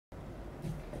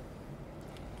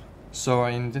So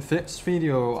in this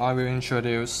video, I will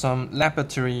introduce some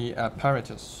laboratory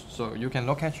apparatus. So you can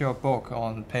look at your book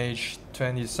on page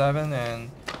 27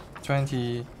 and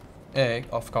 28,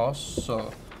 of course.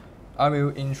 So I will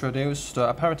introduce the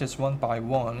apparatus one by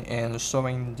one and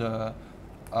showing the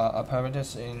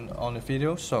apparatus on the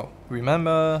video. So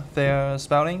remember their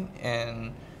spelling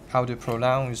and how to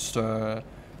pronounce the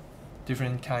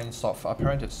different kinds of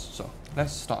apparatus. So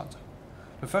let's start.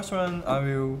 The first one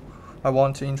I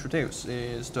want to introduce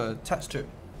is the test tube.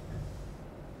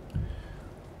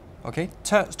 Okay,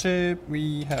 test tube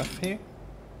we have here.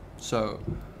 So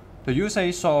the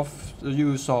usage of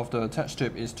the test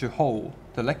tube is to hold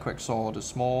the liquids or the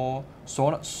small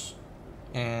solids,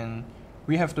 and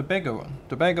we have the bigger one.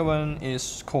 The bigger one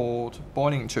is called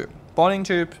boiling tube. Boiling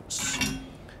tube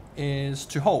is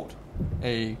to hold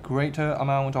a greater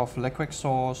amount of liquids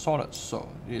or solids. So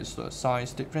it is the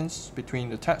size difference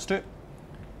between the test tube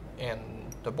and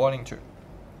the boiling tube.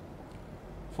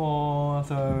 For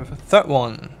the third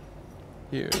one,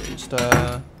 here is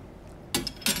the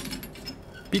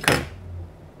beaker.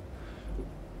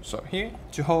 So here,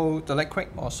 to hold the liquid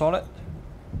or solid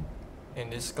in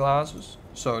this glass,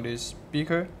 so this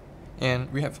beaker,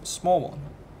 and we have a small one,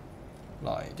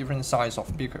 like different size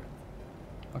of beaker.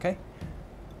 Okay.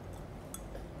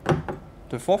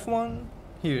 The fourth one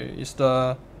here is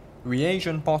the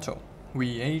reagent bottle.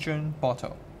 Reagent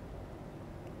bottle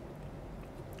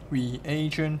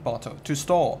to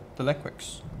store the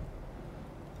liquids.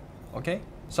 Okay,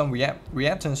 some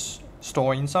reactants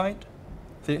stored inside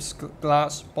this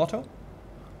glass bottle.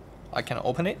 I can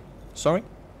open it, sorry.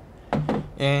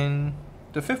 And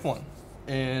the fifth one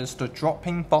is the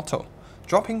dropping bottle.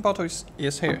 Dropping bottle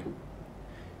is here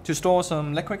to store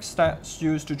some liquids that's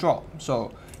used to drop.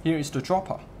 So here is the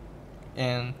dropper,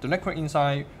 and the liquid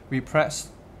inside, we press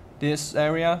this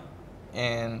area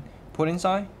and put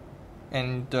inside,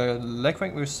 and the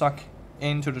liquid will suck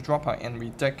into the dropper, and we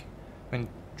dig and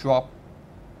drop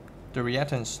the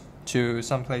reactants to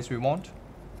some place we want.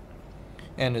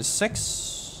 And the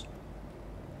sixth,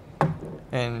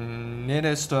 and it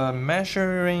is the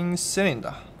measuring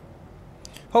cylinder.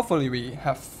 Hopefully we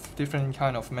have different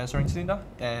kind of measuring cylinder,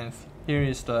 and here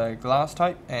is the glass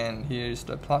type and here is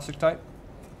the plastic type.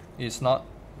 It's hard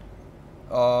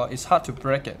to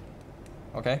break it.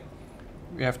 Okay,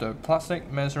 we have the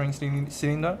plastic measuring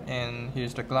cylinder, and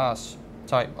here's the glass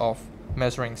type of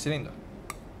measuring cylinder,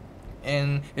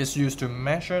 and it's used to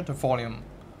measure the volume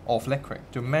of liquid,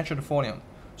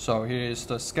 So here is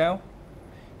the scale,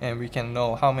 and we can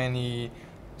know how many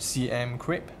cm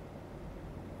cube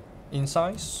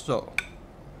inside. So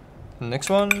the next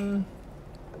one,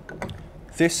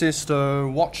 this is the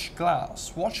watch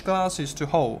glass. Watch glass is to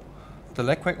hold the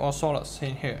liquid or solids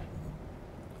in here.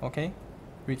 Okay,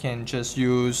 we can just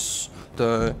use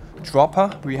the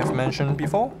dropper we have mentioned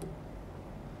before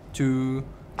to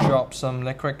drop some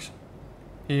liquid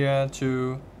here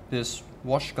to this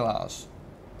watch glass.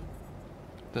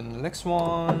 The next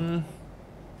one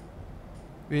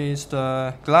is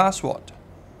the glass wad.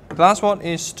 Glass wad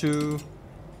is to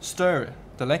stir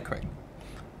the liquid.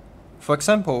 For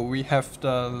example, we have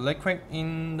the liquid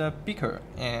in the beaker,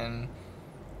 and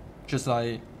just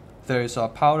like there is a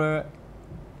powder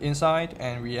inside,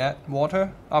 and we add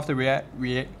water. After we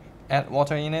add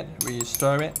water in it, we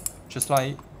stir it just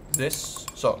like this.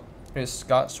 So it's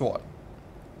glass wad.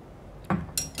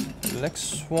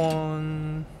 Next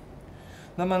one,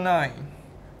 number 9,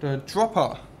 the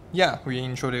dropper. Yeah, we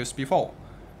introduced before,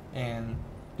 and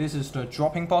this is the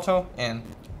dropping bottle, and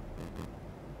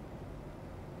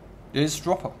this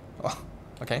dropper. Oh,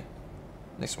 okay,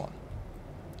 next one.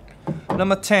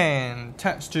 Number 10,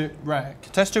 test tube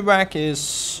rack. Test tube rack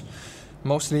is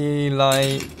mostly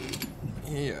like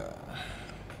here,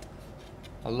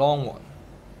 a long one.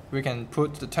 We can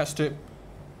put the test tube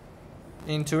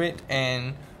into it,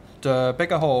 and the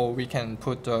bigger hole we can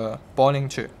put the boiling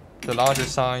tube, the larger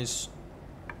size.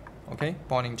 Okay,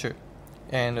 boiling tube,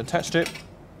 and the test tube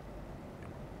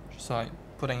just like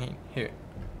putting it here.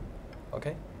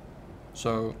 Okay,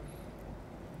 so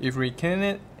if we clean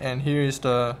it, and here is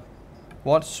the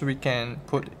what we can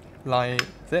put like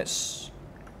this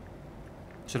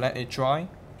to let it dry.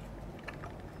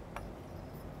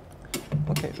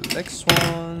 Okay, the next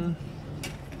one,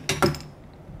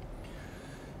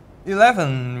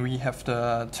 11, we have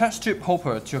the test tube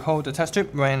holder to hold the test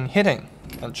tube when hitting,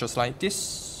 and just like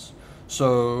this.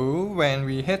 So when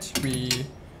we hit, we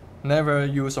never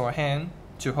use our hand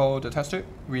to hold the test tube.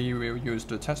 We will use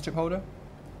the test tube holder,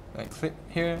 like clip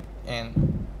here,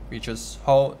 and we just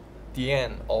hold the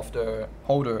end of the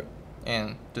holder,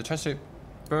 and the test tube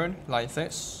burn like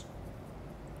this.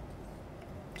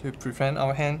 to prevent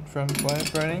our hand from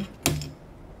burning.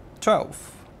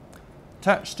 12.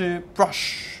 Test tube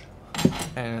brush.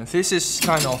 And this is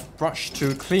kind of brush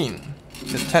to clean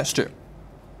the test tube.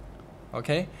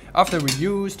 Okay, after we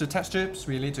use the test tubes,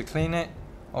 we need to clean it.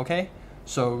 Okay,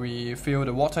 so we fill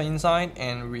the water inside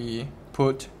and we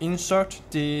insert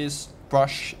this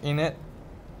brush in it.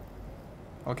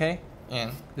 Okay,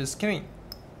 and it's clean.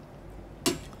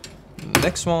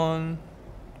 Next one,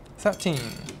 13.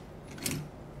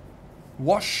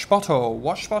 Wash bottle.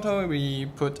 Wash bottle, we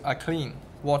put a clean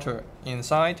water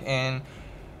inside and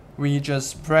we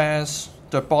just press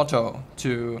the bottle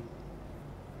to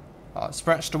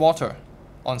splash the water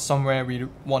on somewhere we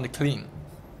want to clean.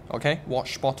 Okay,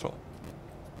 wash bottle.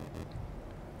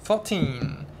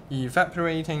 14.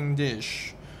 Evaporating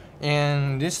dish.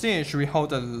 In this dish, we hold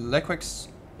the liquids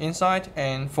inside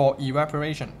and for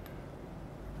evaporation.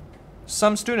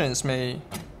 Some students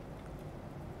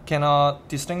cannot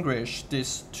distinguish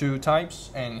these two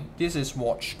types, and this is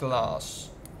watch glass.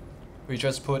 We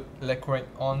just put liquid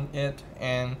on it,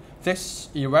 and this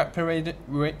evaporating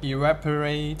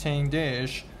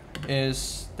dish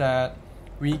is that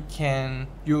we can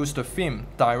use the film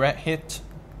direct heating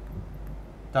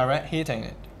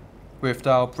it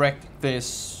without break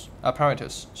this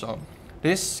apparatus. So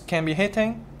this can be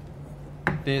heating,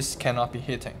 this cannot be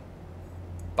heating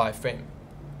by film.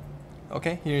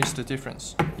 Okay, here is the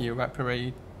difference.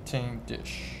 Evaporating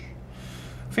dish.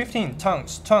 15.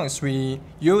 Tongues. Tongues, we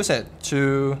use it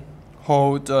to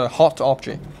hold a hot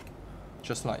object,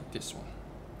 just like this one.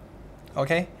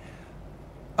 Okay,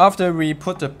 after we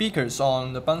put the beakers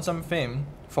on the Bunsen film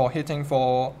for heating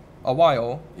for a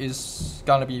while, it's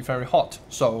gonna be very hot,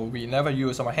 so we never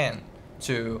use our hand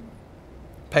to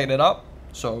pick it up,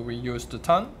 so we use the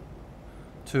tongue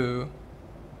to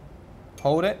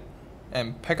hold it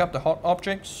and pick up the hot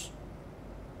objects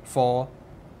for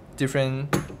different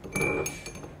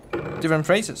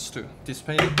places to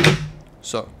display it.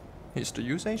 So here's the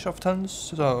usage of tongues.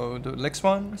 So the next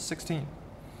one, 16.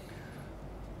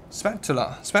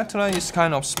 Spatula. Spatula is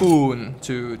kind of spoon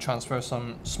to transfer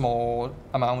some small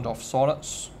amount of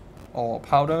solids or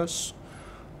powders.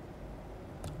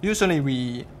 Usually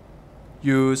we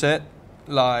use it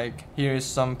like here is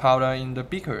some powder in the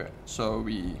beaker, so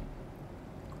we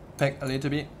pick a little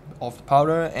bit of the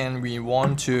powder and we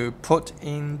want to put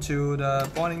into the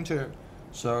boiling tube.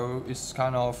 So it's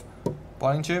kind of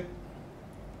boiling tube,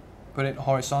 put it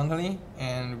horizontally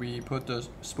and we put the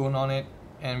spoon on it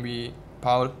and we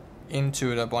pour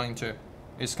into the boiling tube.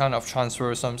 It's kind of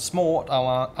transfer some small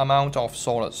amount of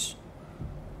solids.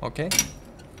 Okay.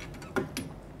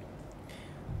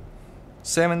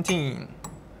 17.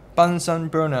 Bunsen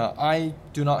burner. I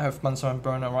do not have Bunsen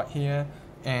burner right here,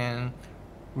 and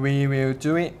we will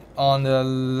do it on the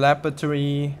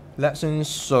laboratory lessons.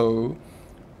 So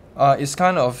it's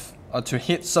kind of to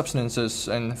heat substances,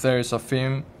 and there is a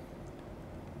film,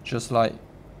 just like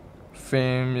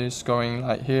film is going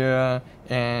like here,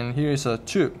 and here is a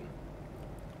tube,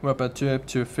 rubber tube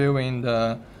to fill in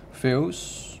the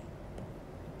fills.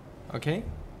 Okay,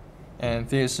 and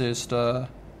this is the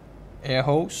air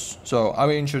hose. So I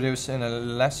will introduce in the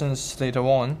lessons later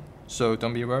on, so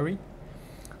don't be worried.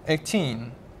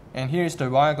 18. And here is the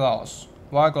wire glass.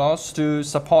 Wire glass to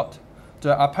support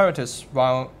the apparatus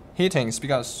while heating,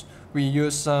 because we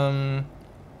use some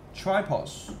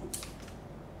tripods.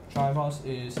 Tripods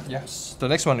is, yes, the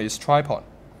next one is tripod.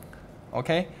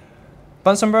 Okay,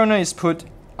 Bunsen burner is put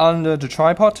under the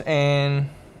tripod, and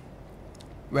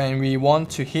when we want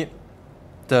to heat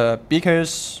the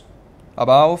beakers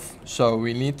above, so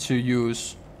we need to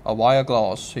use a wire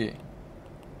glass here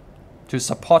to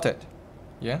support it.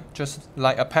 Yeah, just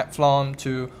like a platform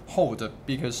to hold the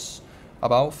beakers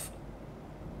above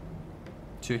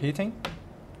to heating.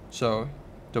 So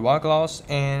the wire glass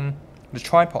and the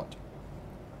tripod.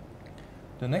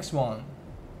 The next one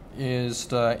is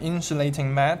the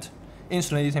insulating mat.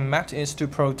 Insulating mat is to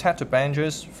protect the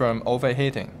benches from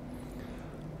overheating.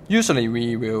 Usually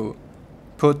we will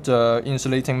put the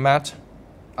insulating mat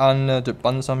under the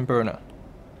Bunsen burner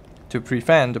to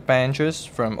prevent the benches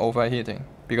from overheating,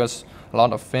 because a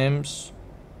lot of films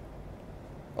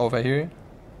over here,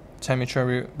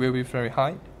 temperature will be very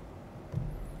high.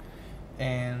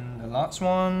 And the last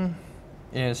one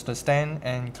is the stand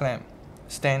and clamp.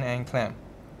 Stand and clamp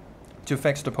to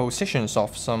fix the positions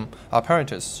of some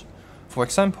apparatus. For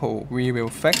example, we will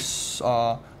fix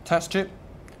a test tube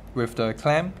with the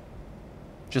clamp,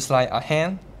 just like a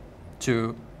hand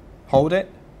to hold it,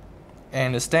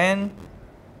 and the stand,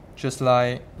 just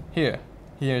like here.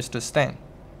 Here is the stand.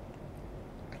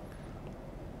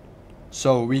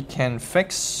 So we can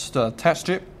fix the test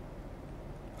tube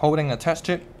holding a test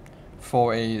chip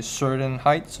for a certain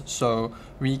height, so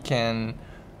we can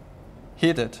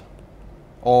hit it,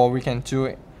 or we can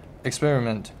do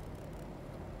experiment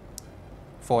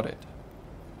for it.